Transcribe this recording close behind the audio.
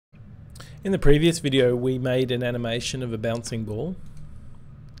In the previous video we made an animation of a bouncing ball.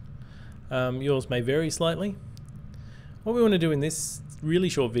 Yours may vary slightly. What we want to do in this really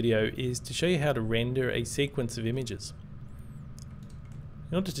short video is to show you how to render a sequence of images.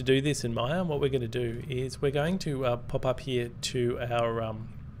 In order to do this in Maya, what we're going to do is we're going to pop up here to our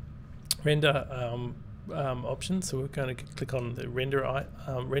render options. So we're going to click on the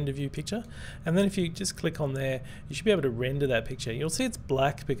render view picture, and then if you just click on there, you should be able to render that picture. You'll see it's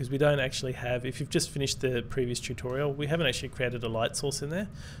black because we don't actually have, if you've just finished the previous tutorial, we haven't actually created a light source in there.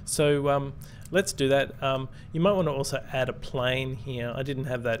 So let's do that. You might want to also add a plane here. I didn't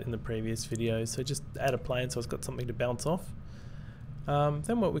have that in the previous video, so just add a plane so it's got something to bounce off.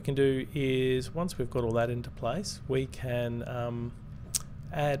 Then what we can do is, once we've got all that into place, we can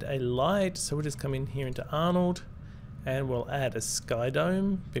add a light. So we'll just come in here into Arnold and we'll add a sky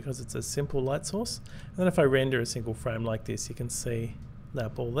dome because it's a simple light source. And then if I render a single frame like this, you can see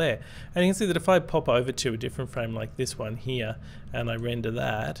that ball there. And you can see that if I pop over to a different frame like this one here and I render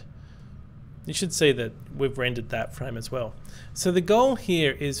that, you should see that we've rendered that frame as well. So the goal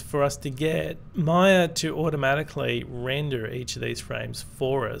here is for us to get Maya to automatically render each of these frames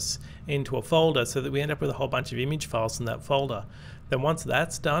for us into a folder so that we end up with a whole bunch of image files in that folder. Then once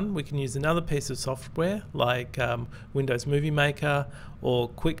that's done, we can use another piece of software like Windows Moviemaker or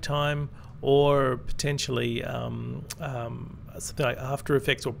QuickTime, or potentially something like After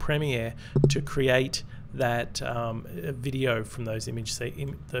Effects or Premiere to create that video from those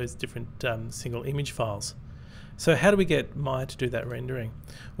those different single image files. So how do we get Maya to do that rendering?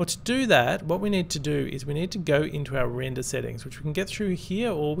 Well, to do that, what we need to do is we need to go into our render settings, which we can get through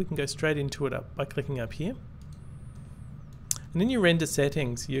here, or we can go straight into it by clicking up here. And in your render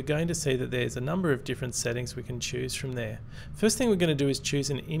settings, you're going to see that there's a number of different settings we can choose from there. First thing we're going to do is choose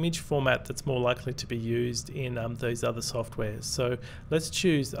an image format that's more likely to be used in those other softwares. So let's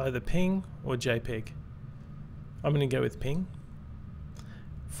choose either PNG or JPEG. I'm going to go with PNG.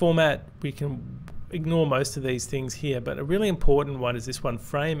 Format, we can ignore most of these things here, but a really important one is this one,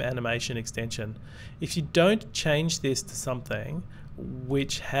 frame animation extension. If you don't change this to something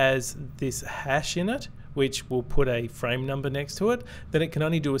which has this hash in it, which will put a frame number next to it, then it can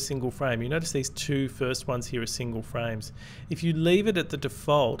only do a single frame. You notice these two first ones here are single frames. If you leave it at the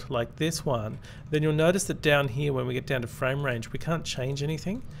default, like this one, then you'll notice that down here when we get down to frame range, we can't change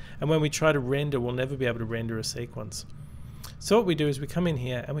anything. And when we try to render, we'll never be able to render a sequence. So what we do is we come in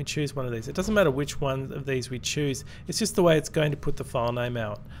here and we choose one of these. It doesn't matter which one of these we choose, it's just the way it's going to put the file name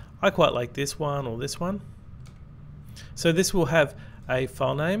out. I quite like this one or this one. So this will have a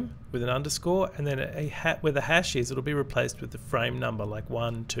file name with an underscore, and then where the hash is, it'll be replaced with the frame number like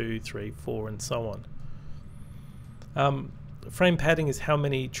 1, 2, 3, 4 and so on. Frame padding is how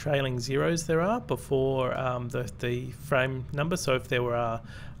many trailing zeros there are before the frame number. So if there were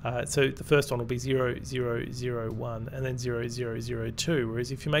so the first one will be 0, 0, 0, 1 and then 0, 0, 0, 2,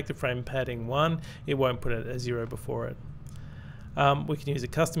 whereas if you make the frame padding 1, it won't put a 0 before it. We can use a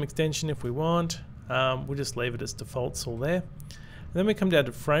custom extension if we want. We'll just leave it as defaults all there. And then we come down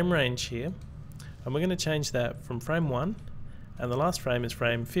to frame range here, and we're going to change that from frame 1, and the last frame is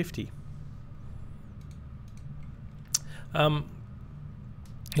frame 50.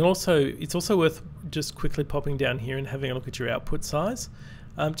 It's also worth just quickly popping down here and having a look at your output size.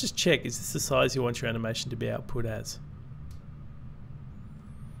 Just check, is this the size you want your animation to be output as?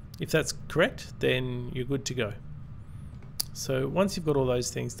 If that's correct, then you're good to go. So once you've got all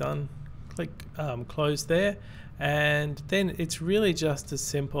those things done, click close there, and then it's really just as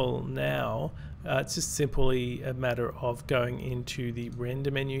simple now. It's just simply a matter of going into the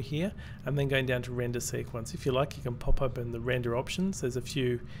render menu here and then going down to render sequence. If you like, you can pop open the render options. There's a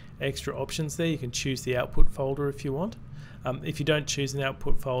few extra options there. You can choose the output folder if you want. If you don't choose an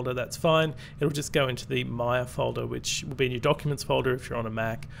output folder, that's fine. It'll just go into the Maya folder, which will be in your documents folder if you're on a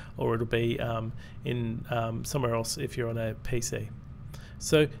Mac, or it'll be in somewhere else if you're on a PC.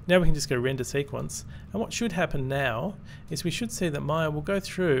 So now we can just go render sequence, and what should happen now is we should see that Maya will go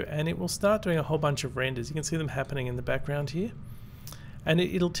through and it will start doing a whole bunch of renders. You can see them happening in the background here, and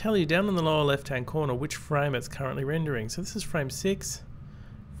it'll tell you down in the lower left hand corner which frame it's currently rendering. So this is frame 6,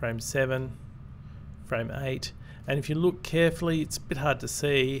 frame 7, frame 8, and if you look carefully, it's a bit hard to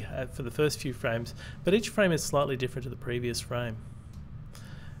see for the first few frames, but each frame is slightly different to the previous frame.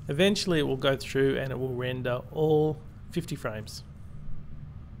 Eventually it will go through and it will render all 50 frames.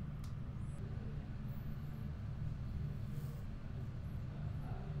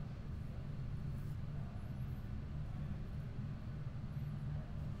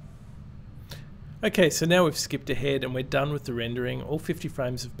 Okay, so now we've skipped ahead and we're done with the rendering. All 50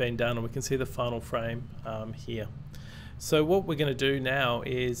 frames have been done and we can see the final frame here. So what we're going to do now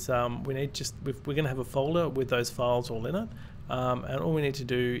is we're going to have a folder with those files all in it, and all we need to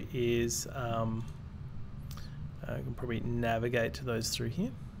do is I can probably navigate to those through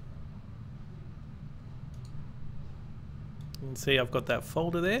here. You can see I've got that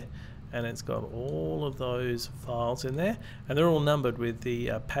folder there, and it's got all of those files in there, and they're all numbered with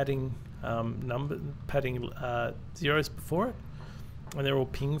the padding zeros before it, and they're all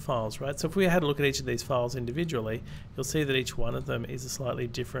ping files, right? So if we had a look at each of these files individually, you'll see that each one of them is a slightly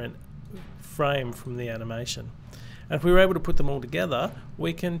different frame from the animation. And if we were able to put them all together,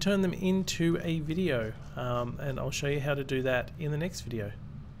 we can turn them into a video, and I'll show you how to do that in the next video.